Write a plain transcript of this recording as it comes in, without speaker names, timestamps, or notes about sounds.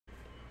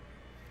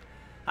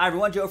Hi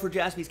everyone, Joe for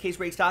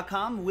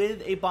JaspysCaseBreaks.com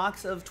with a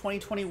box of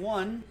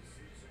 2021.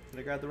 Did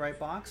I grab the right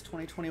box?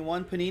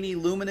 2021 Panini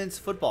Luminance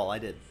Football. I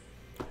did.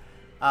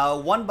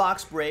 One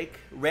box break,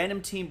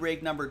 random team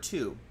break number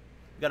 2.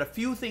 We've got a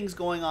few things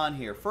going on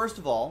here. First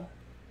of all,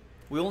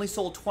 we only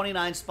sold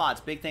 29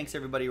 spots. Big thanks to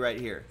everybody right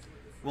here.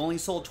 We only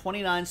sold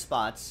 29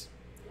 spots,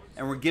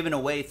 and we're giving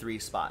away 3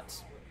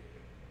 spots.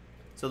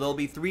 So there'll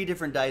be 3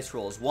 different dice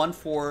rolls. One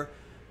for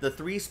the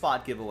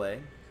 3-spot giveaway,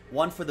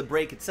 one for the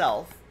break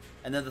itself,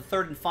 and then the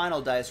third and final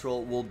dice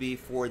roll will be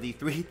for the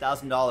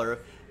 $3,000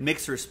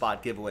 mixer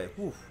spot giveaway.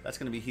 Whew, that's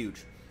going to be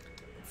huge.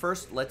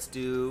 First, let's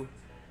do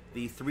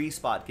the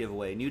 3-spot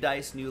giveaway. New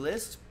dice, new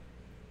list.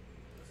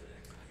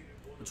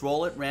 Let's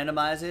roll it,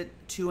 randomize it.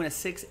 2 and a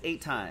 6,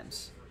 8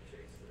 times.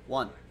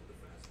 1,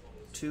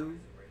 2,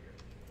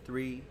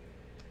 3,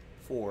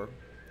 4,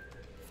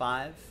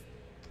 5,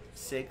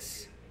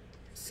 6,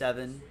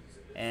 7,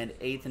 and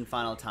 8th and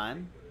final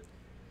time.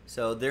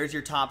 So there's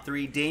your top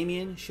 3.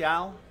 Damien,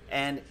 Xiao,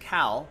 and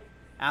Cal.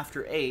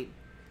 After 8,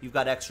 you've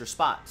got extra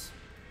spots.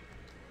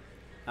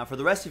 Now for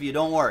the rest of you,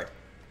 don't worry.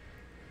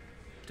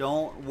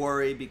 Don't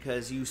worry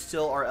because you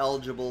still are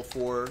eligible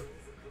for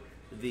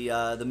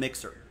the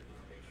mixer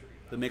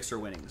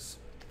winnings.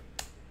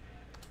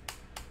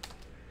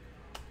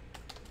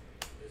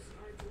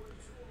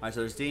 All right, so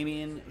there's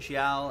Damien,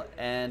 Xiao,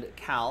 and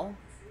Cal.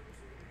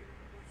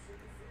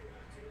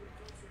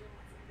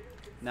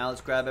 Now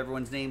let's grab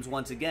everyone's names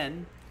once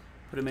again,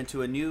 put them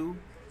into a new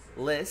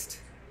list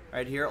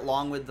right here,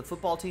 along with the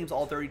football teams.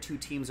 All 32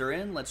 teams are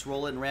in. Let's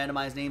roll it and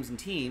randomize names and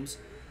teams.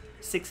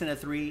 6 and a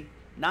 3,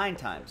 9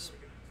 times.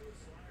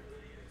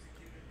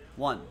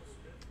 1,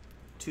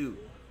 2,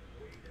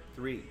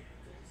 3,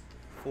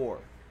 4,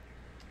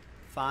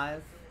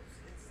 5,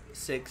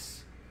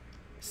 6,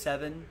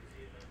 7,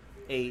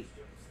 8,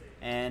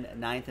 and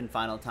 9th and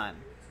final time.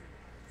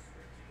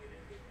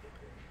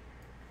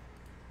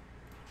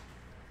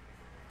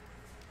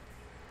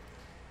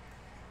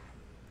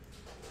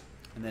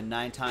 And then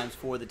 9 times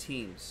for the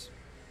teams.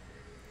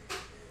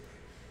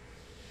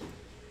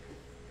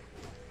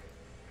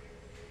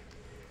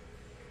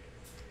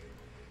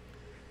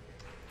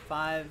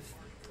 Five,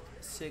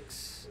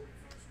 6,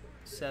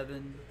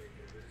 7,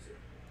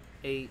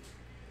 8,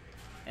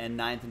 and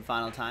 9th and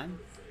final time.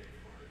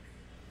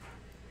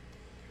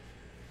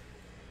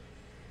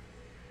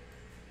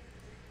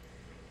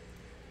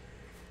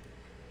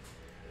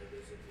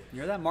 You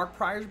hear that? Mark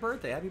Pryor's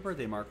birthday. Happy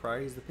birthday, Mark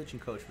Pryor. He's the pitching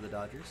coach for the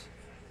Dodgers.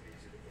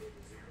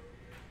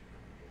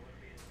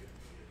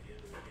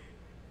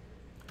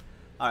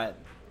 All right,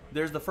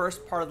 there's the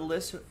first part of the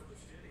list. So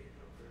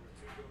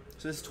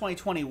this is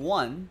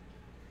 2021.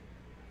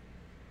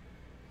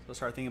 So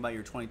start thinking about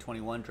your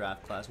 2021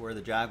 draft class. Where are the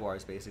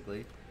Jaguars,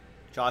 basically?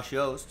 Josh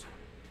Yost.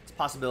 It's a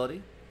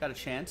possibility. Got a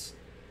chance.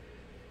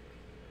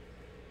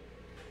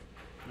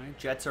 All right,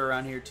 Jets are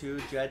around here too.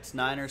 Jets,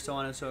 Niners, so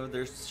on and so.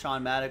 There's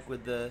Sean Maddock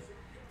with the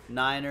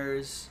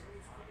Niners.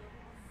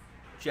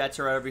 Jets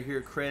are over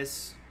here.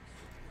 Chris.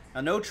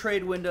 Now, no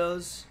trade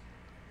windows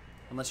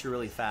unless you're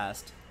really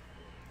fast.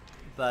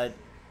 But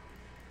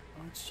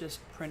let's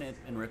just print it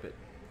and rip it.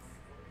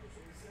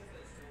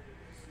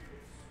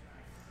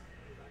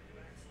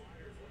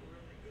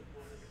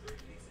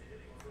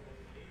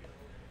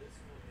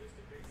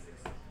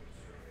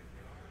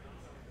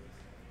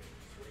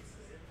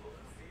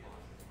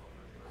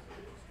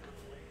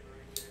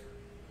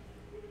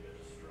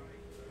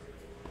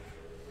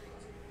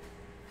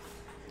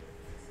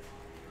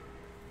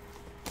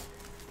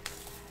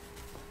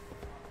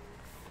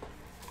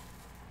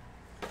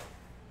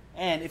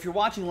 And if you're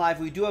watching live,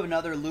 we do have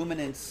another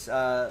Luminance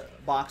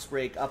box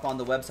break up on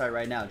the website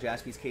right now,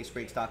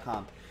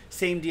 JaspysCaseBreaks.com.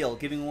 Same deal,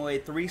 giving away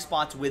 3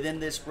 spots within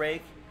this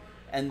break,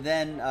 and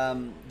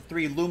then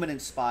 3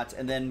 Luminance spots,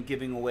 and then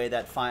giving away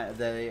that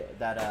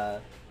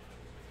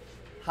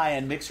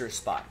high-end mixer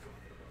spot.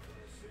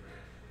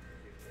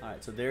 All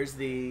right, so there's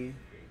the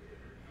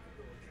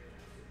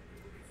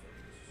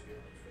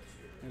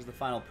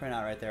final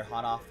printout right there,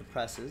 hot off the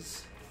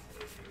presses.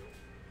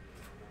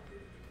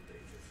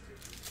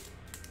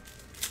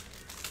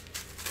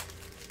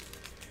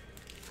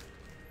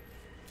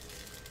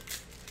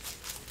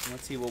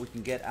 Let's see what we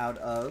can get out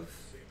of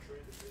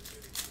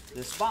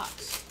this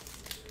box.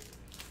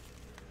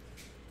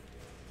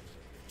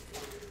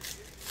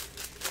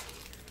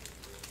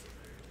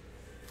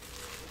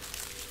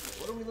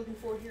 What are we looking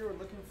for here? We're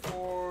looking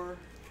for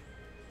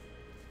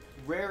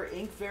rare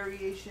ink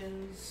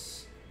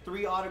variations,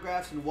 3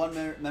 autographs, and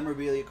 1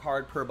 memorabilia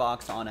card per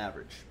box on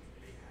average.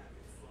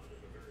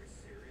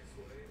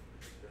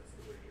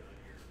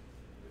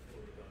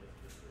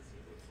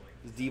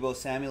 Deebo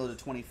Samuel to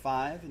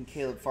 25 and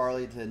Caleb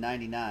Farley to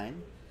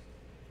 99.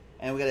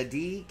 And we got a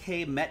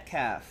DK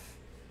Metcalf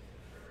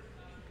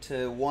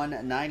to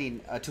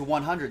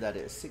 100, that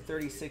is.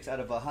 36 out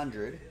of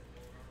 100.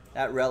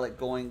 That relic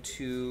going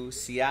to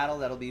Seattle.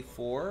 That'll be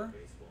for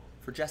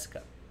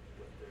Jessica.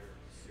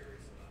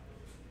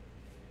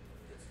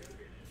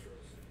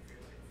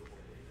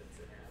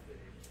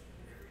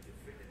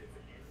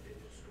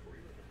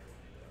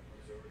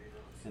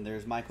 And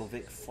there's Michael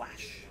Vick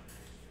Flash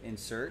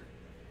insert.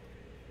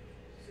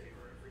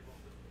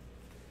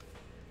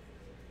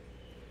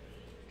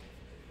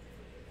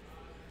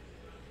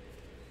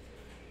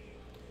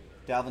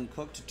 Dalvin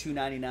Cook to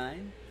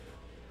 $2.99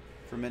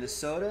 for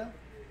Minnesota.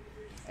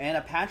 And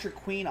a Patrick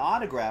Queen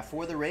autograph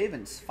for the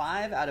Ravens.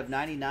 5 out of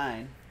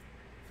 99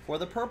 for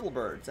the Purple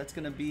Birds. That's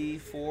going to be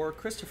for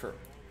Christopher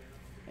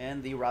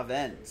and the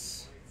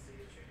Ravens.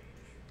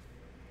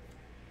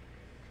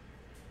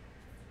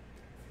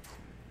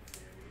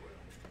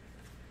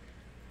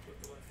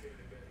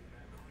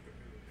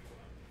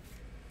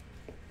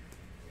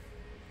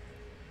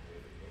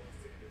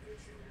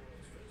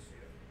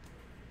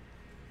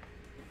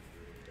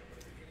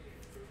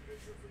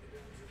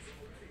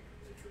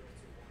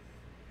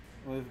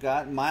 We've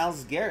got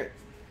Myles Garrett.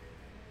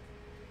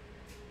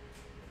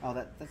 Oh,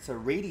 that's a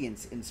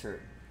Radiance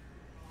insert.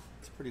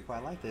 It's pretty cool. I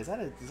like that.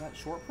 Is that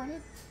short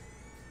printed?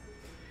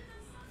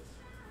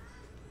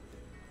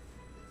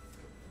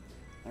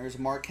 There's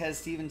Marquez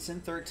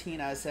Stevenson, 13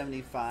 out of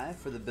 75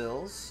 for the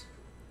Bills.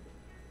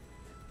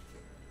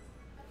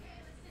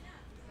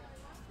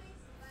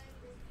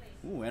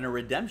 Ooh, and a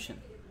redemption.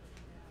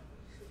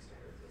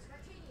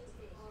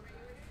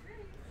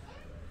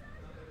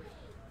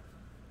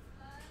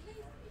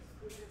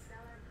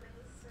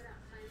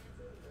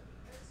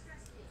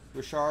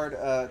 Richard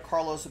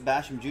Carlos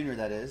Basham Jr.,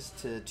 that is,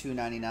 to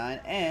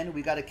 $2.99. And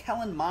we got a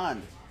Kellen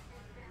Mond,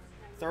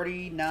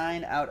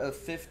 39 out of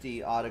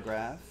 50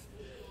 autograph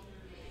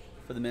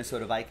for the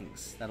Minnesota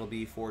Vikings. That'll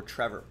be for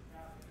Trevor.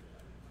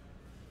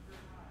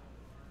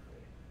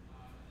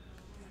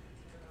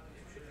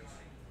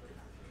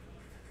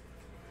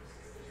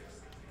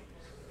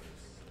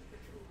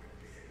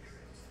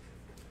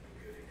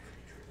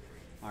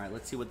 All right,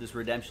 let's see what this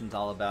redemption's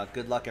all about.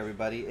 Good luck,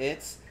 everybody.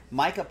 It's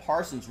Micah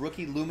Parsons,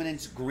 rookie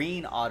Luminance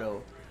green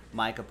auto.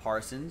 Micah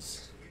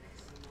Parsons.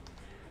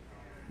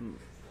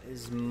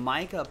 Is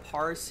Micah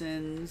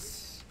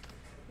Parsons...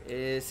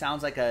 It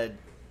sounds like a...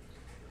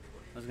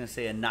 I was going to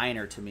say a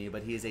Niner to me,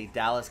 but he is a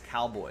Dallas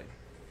Cowboy.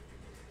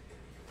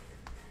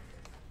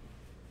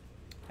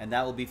 And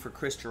that will be for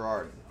Chris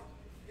Gerard.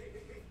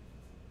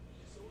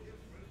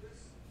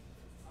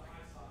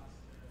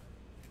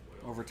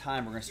 Over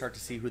time, we're going to start to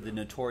see who the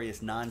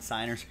notorious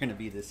non-signers are going to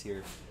be this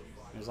year.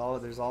 There's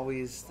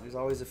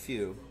always a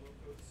few.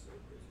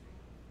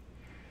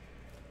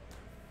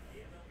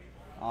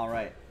 All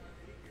right.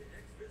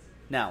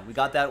 Now, we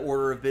got that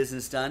order of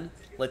business done.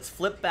 Let's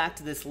flip back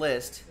to this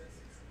list.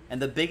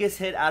 And the biggest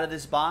hit out of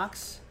this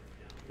box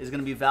is going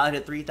to be valued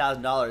at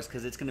 $3,000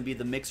 because it's going to be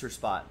the mixer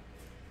spot.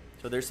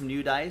 So there's some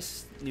new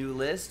dice, new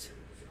list.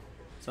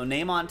 So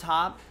name on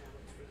top.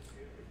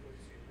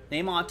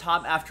 Name on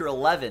top after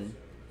 11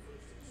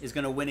 is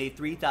going to win a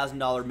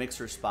 $3,000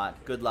 mixer spot.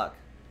 Good luck.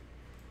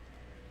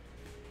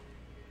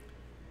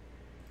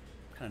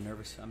 I'm kind of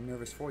nervous. I'm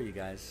nervous for you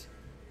guys.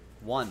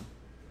 1,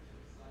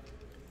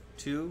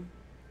 2,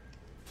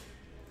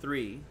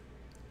 3,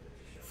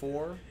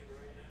 4,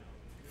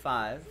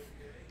 5,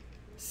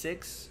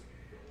 6,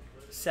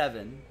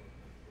 7,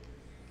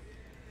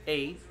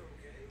 8,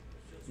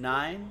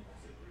 9,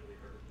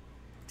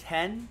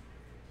 10,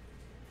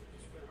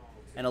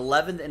 and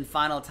 11th and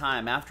final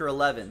time after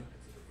 11.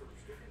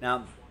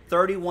 Now,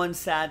 31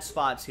 sad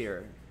spots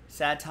here,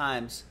 sad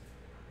times,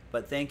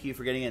 but thank you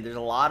for getting in. There's a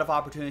lot of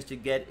opportunities to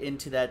get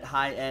into that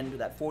high end,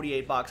 that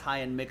 48 box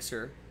high end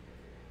mixer.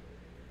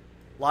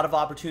 A lot of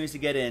opportunities to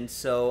get in,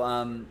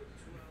 so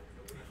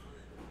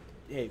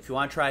hey, if you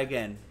want to try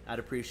again, I'd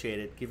appreciate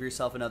it. Give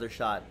yourself another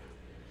shot.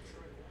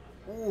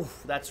 Ooh,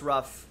 that's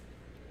rough.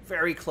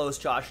 Very close,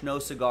 Josh. No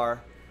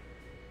cigar.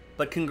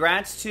 But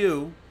congrats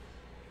to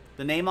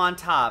the name on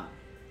top.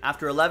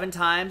 After 11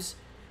 times,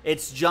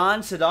 it's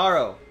John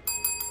Sidaro.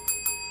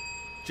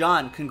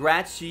 John,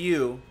 congrats to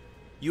you.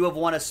 You have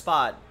won a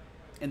spot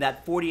in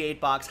that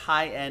 48-box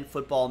high-end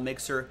football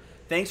mixer.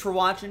 Thanks for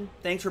watching.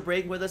 Thanks for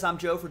breaking with us. I'm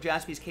Joe for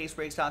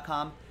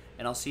JaspysCaseBreaks.com,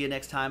 and I'll see you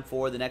next time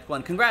for the next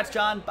one. Congrats,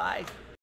 John. Bye.